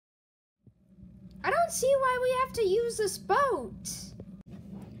I don't see why we have to use this boat.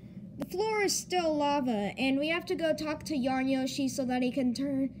 The floor is still lava, and we have to go talk to Yarn Yoshi so that he can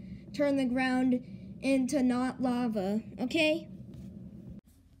turn the ground into not lava, okay?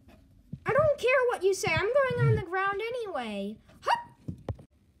 I don't care what you say. I'm going on the ground anyway. Hup!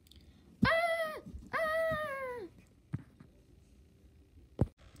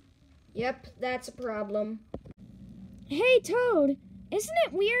 Yep, that's a problem. Hey, Toad, isn't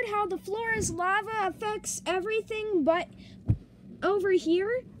it weird how the floor is lava affects everything but over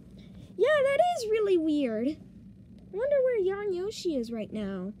here? Yeah, that is really weird. I wonder where Yarn Yoshi is right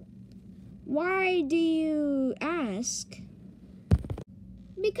now. Why do you ask?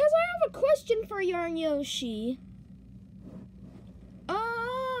 Because I have a question for Yarn Yoshi.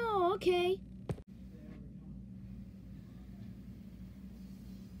 Oh, okay.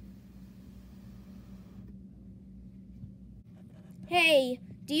 Hey,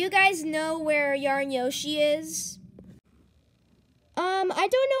 do you guys know where Yarn Yoshi is? I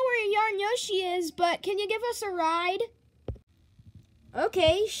don't know where Yarn Yoshi is, but can you give us a ride?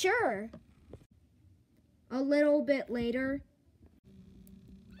 Okay, sure. A little bit later.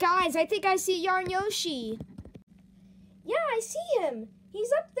 Guys, I think I see Yarn Yoshi. Yeah, I see him.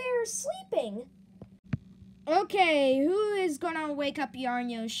 He's up there sleeping. Okay, who is gonna wake up Yarn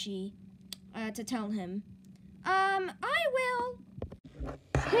Yoshi to tell him? I will.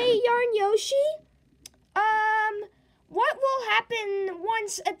 Hey, Yarn Yoshi? What will happen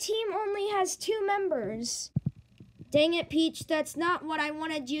once a team only has 2 members? Dang it, Peach, that's not what I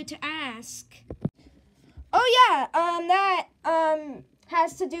wanted you to ask. Oh yeah, that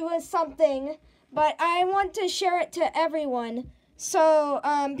has to do with something, but I want to share it to everyone. So,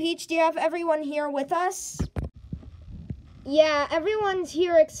 Peach, do you have everyone here with us? Yeah, everyone's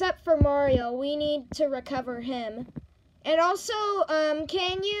here except for Mario. We need to recover him. And also,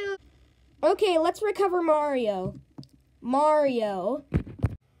 can you... Okay, let's recover Mario. Mario.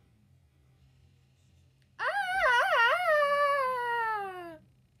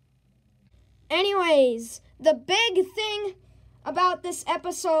 Anyways, the big thing about this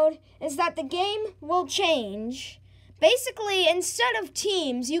episode is that the game will change. Basically, instead of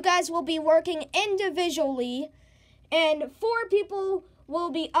teams, you guys will be working individually, and 4 people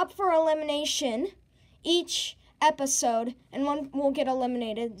will be up for elimination each episode, and 1 will get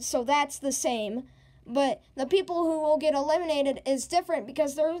eliminated, so that's the same. But the people who will get eliminated is different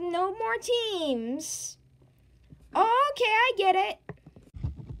because there's no more teams. Okay, I get it.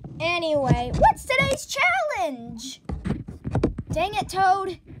 Anyway, what's today's challenge? Dang it,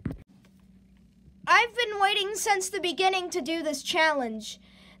 Toad. I've been waiting since the beginning to do this challenge.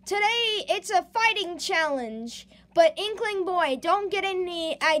 Today, it's a fighting challenge. But Inkling Boy, don't get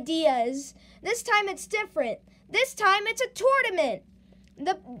any ideas. This time it's different. This time it's a tournament.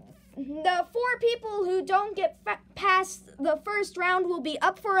 The 4 people who don't get past the first round will be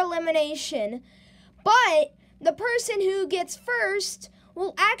up for elimination. But the person who gets first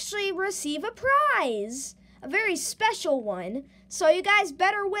will actually receive a prize. A very special one. So you guys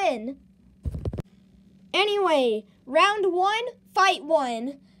better win. Anyway, round 1, fight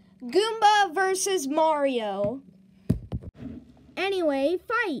 1. Goomba versus Mario. Anyway,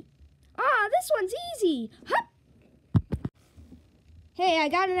 fight. This one's easy. Hup. Hey, I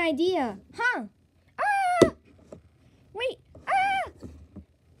got an idea. Huh? Wait.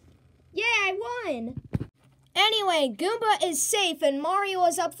 Yeah, I won. Anyway, Goomba is safe and Mario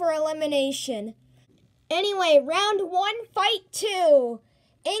is up for elimination. Anyway, round 1, fight 2.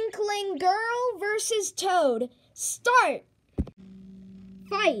 Inkling Girl versus Toad. Start.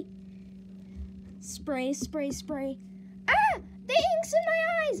 Fight. Spray, spray, spray. The ink's in my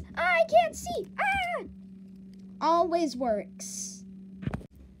eyes. I can't see. Always works.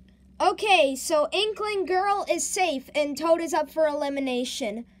 Okay, so Inkling Girl is safe and Toad is up for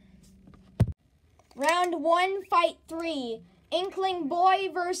elimination. Round 1, fight 3. Inkling Boy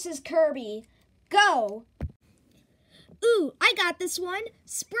versus Kirby. Go. Ooh, I got this one.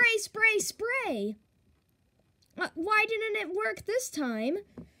 Spray, spray, spray. Why didn't it work this time?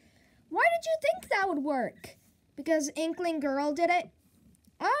 Why did you think that would work? Because Inkling Girl did it?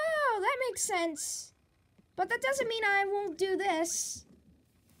 Oh, that makes sense. But that doesn't mean I won't do this.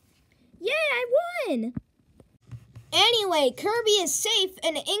 Yeah, I won! Anyway, Kirby is safe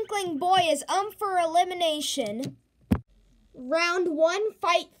and Inkling Boy is for elimination. Round 1,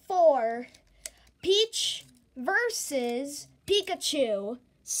 fight 4. Peach versus Pikachu.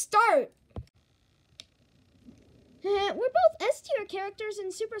 Start! We're both S-tier characters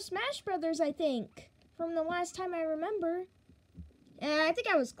in Super Smash Bros., I think. From the last time I remember. I think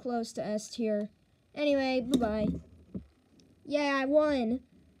I was close to S-tier. Anyway, bye-bye. Yeah, I won.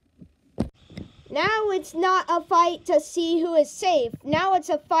 Now it's not a fight to see who is safe. Now it's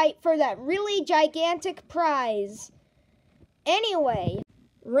a fight for that really gigantic prize. Anyway,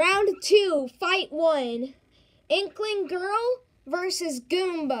 round 2, fight 1. Inkling Girl versus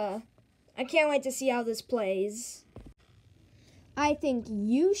Goomba. I can't wait to see how this plays. I think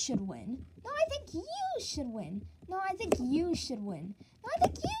you should win. No, I think you should win. No, I think you should win. No, I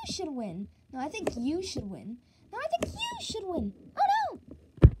think you should win. No, I think you should win. No, I think you should win. Oh, no!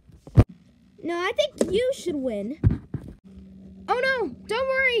 No, I think you should win. Oh no! Don't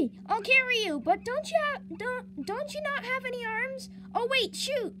worry, I'll carry you. But don't you not have any arms? Oh wait,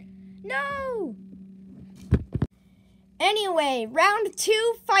 shoot! No! Anyway, round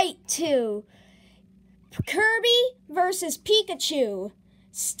 2, fight 2. Kirby versus Pikachu.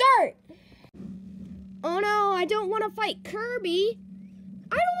 Start! Oh no, I don't want to fight Kirby.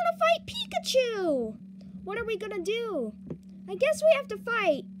 I don't want to fight Pikachu. What are we gonna do? I guess we have to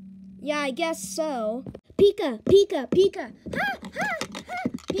fight. Yeah, I guess so. Pika, Pika, Pika. Ha, ha, ha.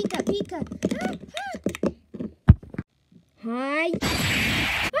 Pika, Pika. Ha, ha. Hi.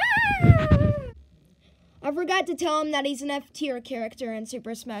 Ah! I forgot to tell him that he's an F-tier character in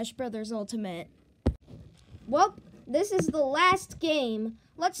Super Smash Bros. Ultimate. Well, this is the last game.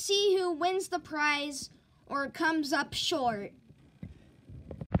 Let's see who wins the prize or comes up short.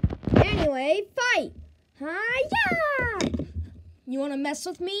 Anyway, fight. Hi-ya! You want to mess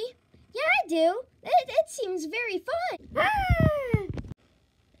with me? Yeah, I do. It seems very fun. Ah!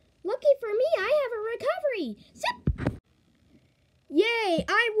 Lucky for me, I have a recovery. Zip! Yay,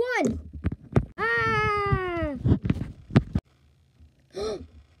 I won. Ah!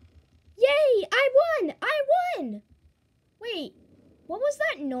 Yay, I won! I won! Wait, what was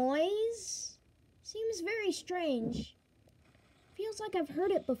that noise? Seems very strange. Feels like I've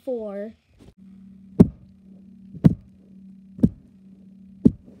heard it before.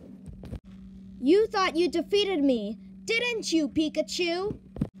 You thought you defeated me, didn't you, Pikachu?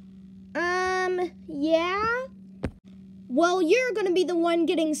 Yeah? Well, you're gonna be the one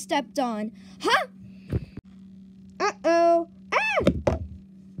getting stepped on. Huh? Uh-oh. Ah!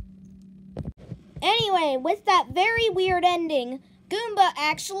 Anyway, with that very weird ending, Goomba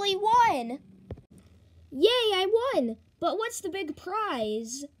actually won. Yay, I won. But what's the big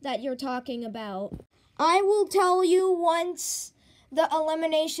prize that you're talking about? I will tell you once the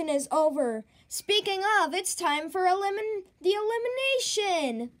elimination is over. Speaking of, it's time for the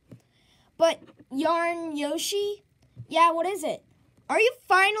elimination. But Yarn Yoshi? Yeah, what is it? Are you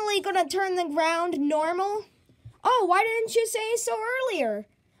finally gonna turn the ground normal? Oh, why didn't you say so earlier?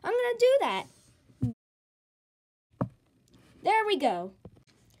 I'm gonna do that. There we go.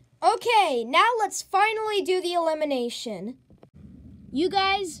 Okay, now let's finally do the elimination. You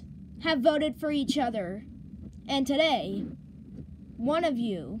guys have voted for each other. And today, one of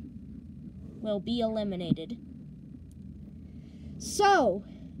you will be eliminated. So,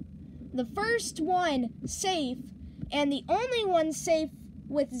 the first one safe, and the only one safe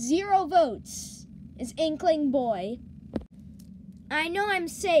with 0 votes, is Inkling Boy. I know I'm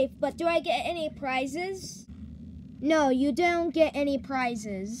safe, but do I get any prizes? No, you don't get any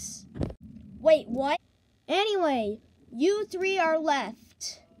prizes. Wait, what? Anyway, you 3 are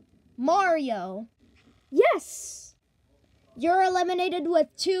left. Mario. Yes! You're eliminated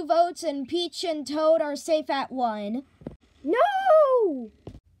with 2 votes, and Peach and Toad are safe at 1. No!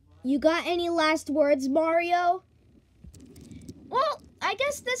 You got any last words, Mario? Well, I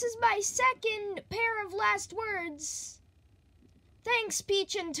guess this is my second pair of last words. Thanks,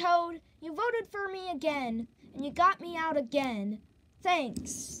 Peach and Toad. You voted for me again, and you got me out again.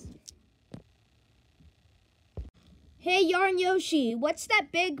 Thanks. Hey, Yarn Yoshi, what's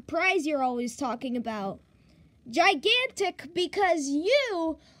that big prize you're always talking about? Gigantic, because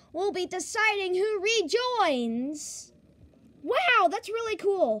you will be deciding who rejoins. Wow, that's really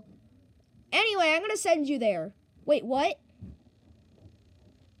cool. Anyway, I'm going to send you there. Wait, what?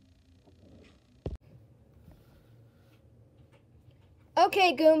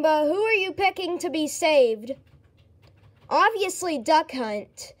 Okay, Goomba, who are you picking to be saved? Obviously, Duck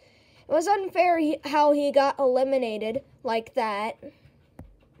Hunt. It was unfair how he got eliminated like that.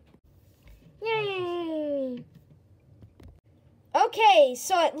 Yay! Okay,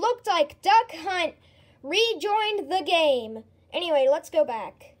 so it looked like Duck Hunt rejoined the game. Anyway, let's go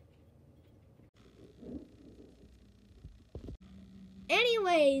back.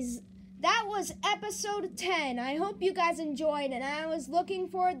 Anyways, that was episode 10. I hope you guys enjoyed, and I was looking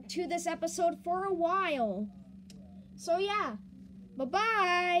forward to this episode for a while. So yeah,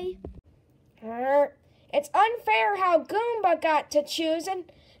 bye-bye. It's unfair how Goomba got to choose and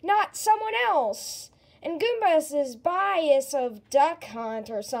not someone else. and Goombas's bias of Duck Hunt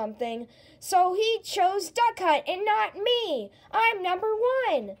or something, so he chose Duck Hunt and not me. I'm number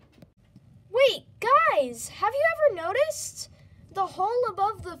 1. Wait, guys, have you ever noticed the hole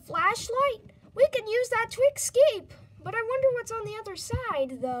above the flashlight? We could use that to escape, but I wonder what's on the other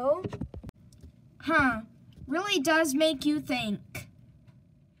side, though. Huh, really does make you think.